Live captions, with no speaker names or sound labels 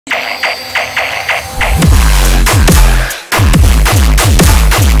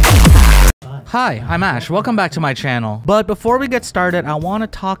Hi, I'm Ash. Welcome back to my channel. But before we get started, I want to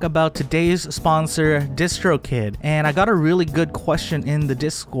talk about today's sponsor, DistroKid. And I got a really good question in the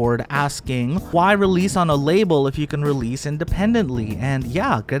Discord asking, why release on a label if you can release independently? And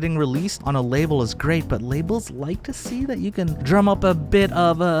yeah, getting released on a label is great, but labels like to see that you can drum up a bit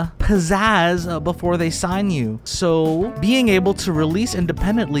of pizzazz before they sign you. So being able to release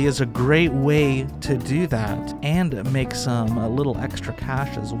independently is a great way to do that and make some a little extra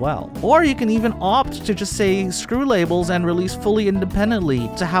cash as well. Or you can even opt to just say screw labels and release fully independently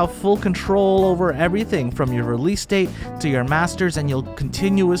to have full control over everything from your release date to your masters, and you'll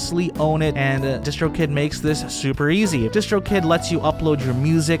continuously own it. And DistroKid makes this super easy. DistroKid lets you upload your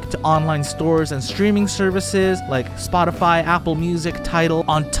music to online stores and streaming services like Spotify, Apple Music, Tidal.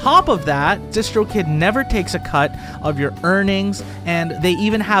 On top of that, DistroKid never takes a cut of your earnings, and they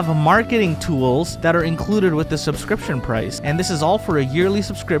even have marketing tools that are included with the subscription price. And this is all for a yearly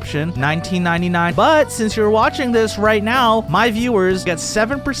subscription, $19.99. But since you're watching this right now, my viewers get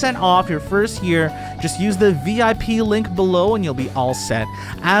 7% off your first year. Just use the VIP link below and you'll be all set.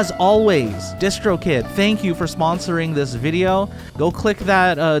 As always, DistroKid, thank you for sponsoring this video. Go click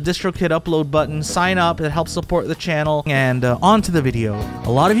that DistroKid upload button, sign up, it helps support the channel, and on to the video.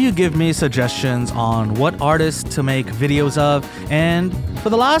 A lot of you give me suggestions on what artists to make videos of, and for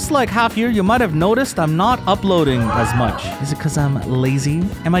the last like half year, you might have noticed I'm not uploading as much. Is it because I'm lazy?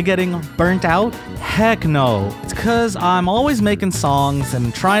 Am I getting burnt out? Heck no. It's because I'm always making songs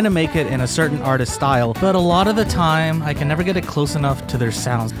and trying to make it in a certain artist style, but a lot of the time I can never get it close enough to their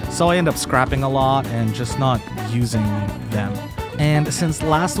sounds, so I end up scrapping a lot and just not using them. And since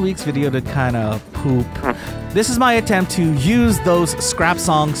last week's video did kind of poop, this is my attempt to use those scrap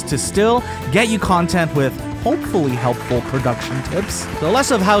songs to still get you content with hopefully helpful production tips. So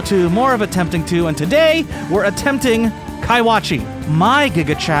less of how to, more of attempting to, and today we're attempting Kai Wachi, my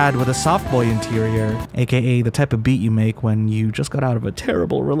Giga Chad with a soft boy interior, aka the type of beat you make when you just got out of a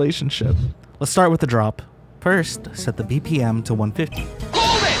terrible relationship. Let's start with the drop. First, set the BPM to 150.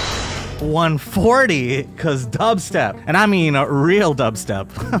 140, cause dubstep, and I mean a real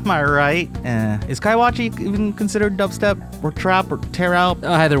dubstep. Am I right? Is Kai Wachi even considered dubstep or trap or tear out?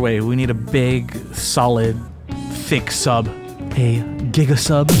 Either way, we need a big, solid, thick sub, a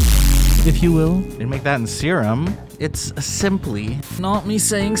GIGASUB, if you will. They make that in SERUM. It's simply, not me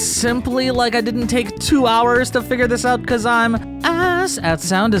saying simply like I didn't take 2 hours to figure this out because I'm ass at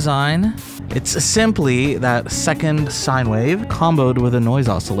sound design. It's simply that second sine wave comboed with a noise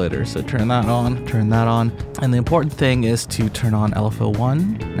oscillator. So turn that on, turn that on. And the important thing is to turn on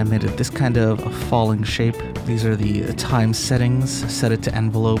LFO1. I made it this kind of a falling shape. These are the time settings. Set it to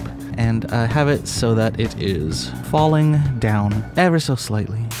envelope and have it so that it is falling down ever so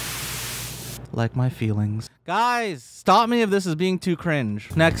slightly. Like my feelings. Guys, stop me if this is being too cringe.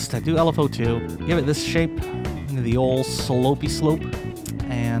 Next, I do LFO2. Give it this shape, the old slopey slope.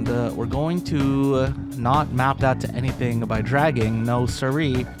 And we're going to not map that to anything by dragging, no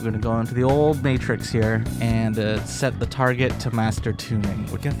siree. We're gonna go into the old matrix here and set the target to master tuning.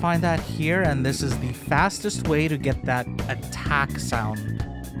 We can find that here, and this is the fastest way to get that attack sound.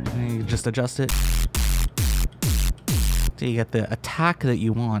 You just adjust it so you get the attack that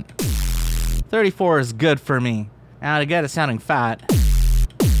you want. 34 is good for me. Now to get it sounding fat,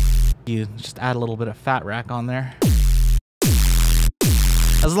 you just add a little bit of fat rack on there.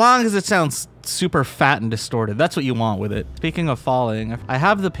 As long as it sounds super fat and distorted, that's what you want with it. Speaking of falling, I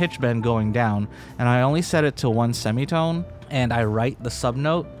have the pitch bend going down, and I only set it to 1 semitone, and I write the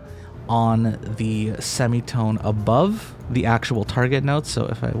subnote on the semitone above the actual target note. So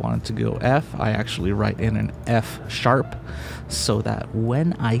if I wanted to go F, I actually write in an F sharp, so that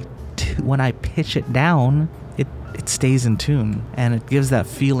when I pitch it down, it stays in tune, and it gives that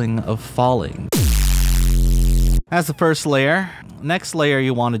feeling of falling. That's the first layer. Next layer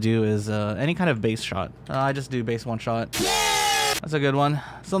you want to do is any kind of bass shot. I just do bass one shot. That's a good one.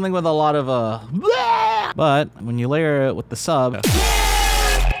 Something with a lot of but when you layer it with the sub,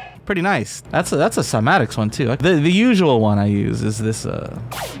 pretty nice. That's a cymatics one too. The usual one I use is this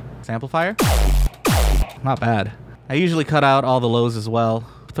amplifier. Not bad. I usually cut out all the lows as well.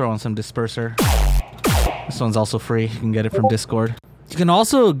 Throw on some disperser. This one's also free. You can get it from Discord. You can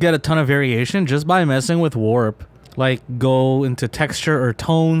also get a ton of variation just by messing with warp. Like go into texture or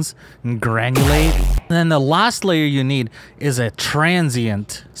tones and granulate. And then the last layer you need is a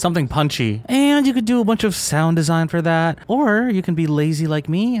transient, something punchy. And you could do a bunch of sound design for that. Or you can be lazy like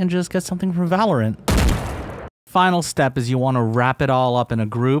me and just get something from Valorant. Final step is you want to wrap it all up in a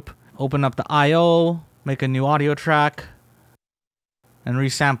group. Open up the I/O, make a new audio track, and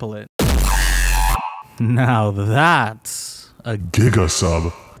resample it. Now that's a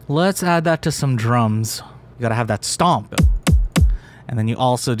GIGASUB. Let's add that to some drums. You gotta have that stomp. And then you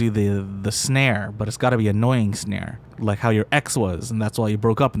also do the snare, but it's gotta be annoying snare, like how your ex was, and that's why you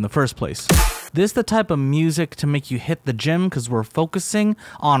broke up in the first place. This is the type of music to make you hit the gym because we're focusing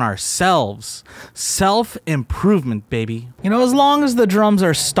on ourselves. Self-improvement, baby. You know, as long as the drums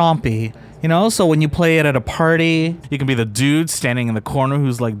are stompy, you know, so when you play it at a party, you can be the dude standing in the corner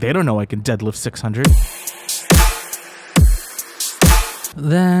who's like, they don't know I can deadlift 600.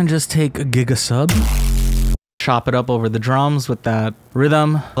 Then just take a GIGASUB. Chop it up over the drums with that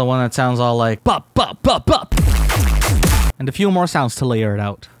rhythm. The one that sounds all like bop, bop, bop, bop. And a few more sounds to layer it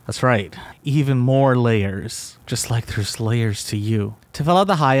out. That's right, even more layers. Just like there's layers to you. To fill out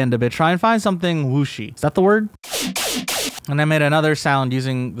the high end a bit, try and find something whooshy. Is that the word? And I made another sound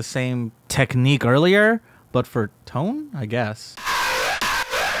using the same technique earlier, but for tone, I guess.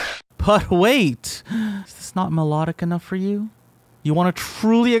 But wait, is this not melodic enough for you? You want to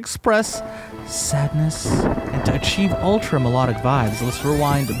truly express sadness and to achieve ultra melodic vibes, let's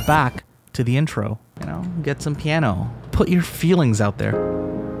rewind back to the intro. You know, get some piano. Put your feelings out there.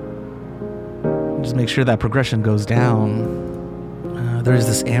 Just make sure that progression goes down. There's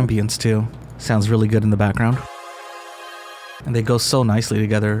this ambience too. Sounds really good in the background. And they go so nicely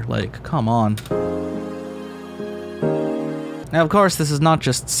together, like, come on. Now, of course, this is not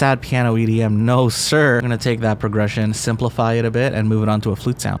just sad piano EDM, no sir. I'm gonna take that progression, simplify it a bit, and move it onto a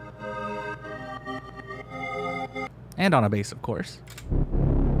flute sound. And on a bass, of course.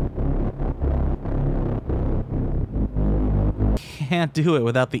 Can't do it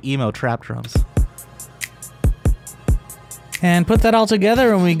without the emo trap drums. And put that all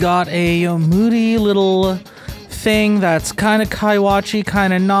together and we got a moody little thing that's kind of Kai Wachi,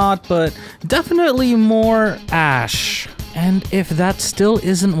 kind of not, but definitely more Ash. And if that still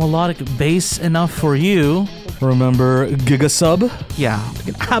isn't melodic bass enough for you, remember GIGASUB? Yeah,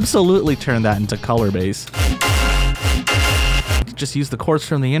 you can absolutely turn that into color bass. Just use the chords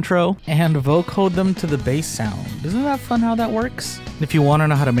from the intro and vocode them to the bass sound. Isn't that fun how that works? If you want to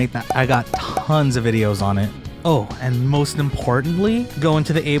know how to make that, I got tons of videos on it. Oh, and most importantly, go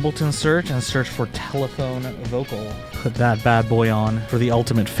into the Ableton search and search for telephone vocal. Put that bad boy on for the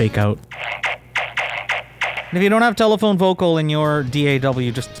ultimate fake out. And if you don't have telephone vocal in your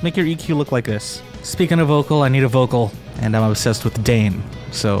DAW, just make your EQ look like this. Speaking of vocal, I need a vocal, and I'm obsessed with Dane,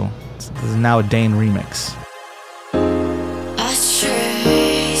 so this is now a Dane remix.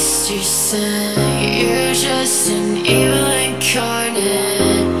 You're just an evil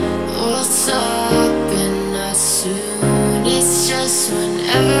incarnate. What's up and not soon? It's just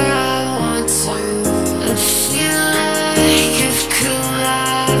whenever I want to. I feel like I've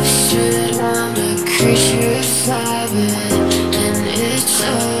collapsed. I'm a creature of habit, and it's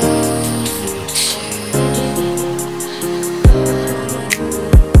over too.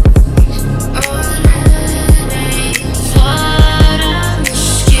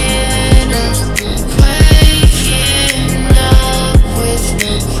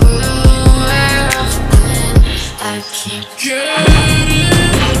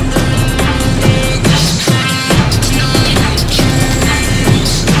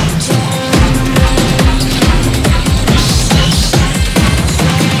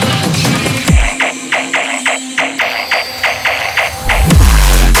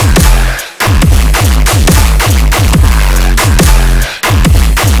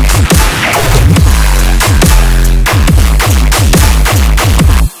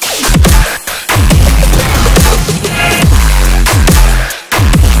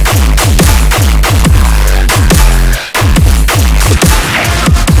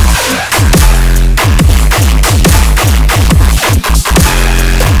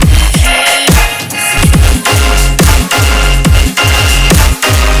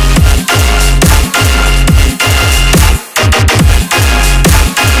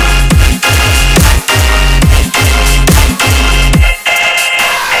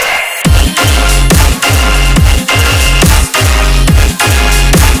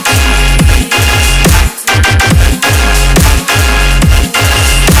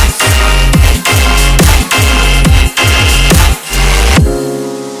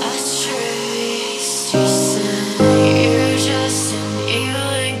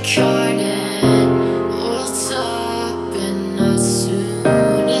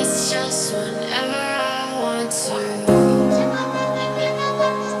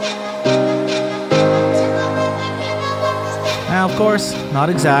 Now, of course, not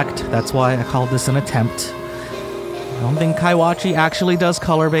exact. That's why I called this an attempt. don't think Kai Wachi actually does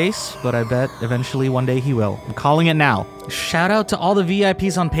color bass, but I bet eventually one day he will. I'm calling it now. Shout out to all the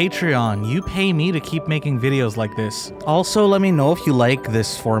VIPs on Patreon. You pay me to keep making videos like this. Also, let me know if you like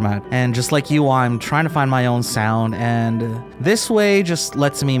this format. And just like you, I'm trying to find my own sound, and this way just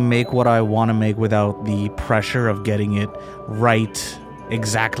lets me make what I want to make without the pressure of getting it right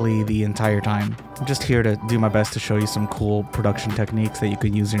exactly the entire time. I'm just here to do my best to show you some cool production techniques that you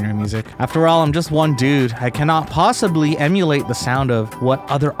could use in your music. After all, I'm just one dude. I cannot possibly emulate the sound of what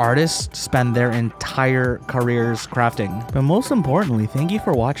other artists spend their entire careers crafting. But most importantly, thank you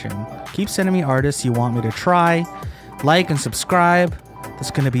for watching. Keep sending me artists you want me to try. Like and subscribe.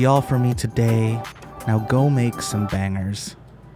 That's gonna be all for me today. Now go make some bangers.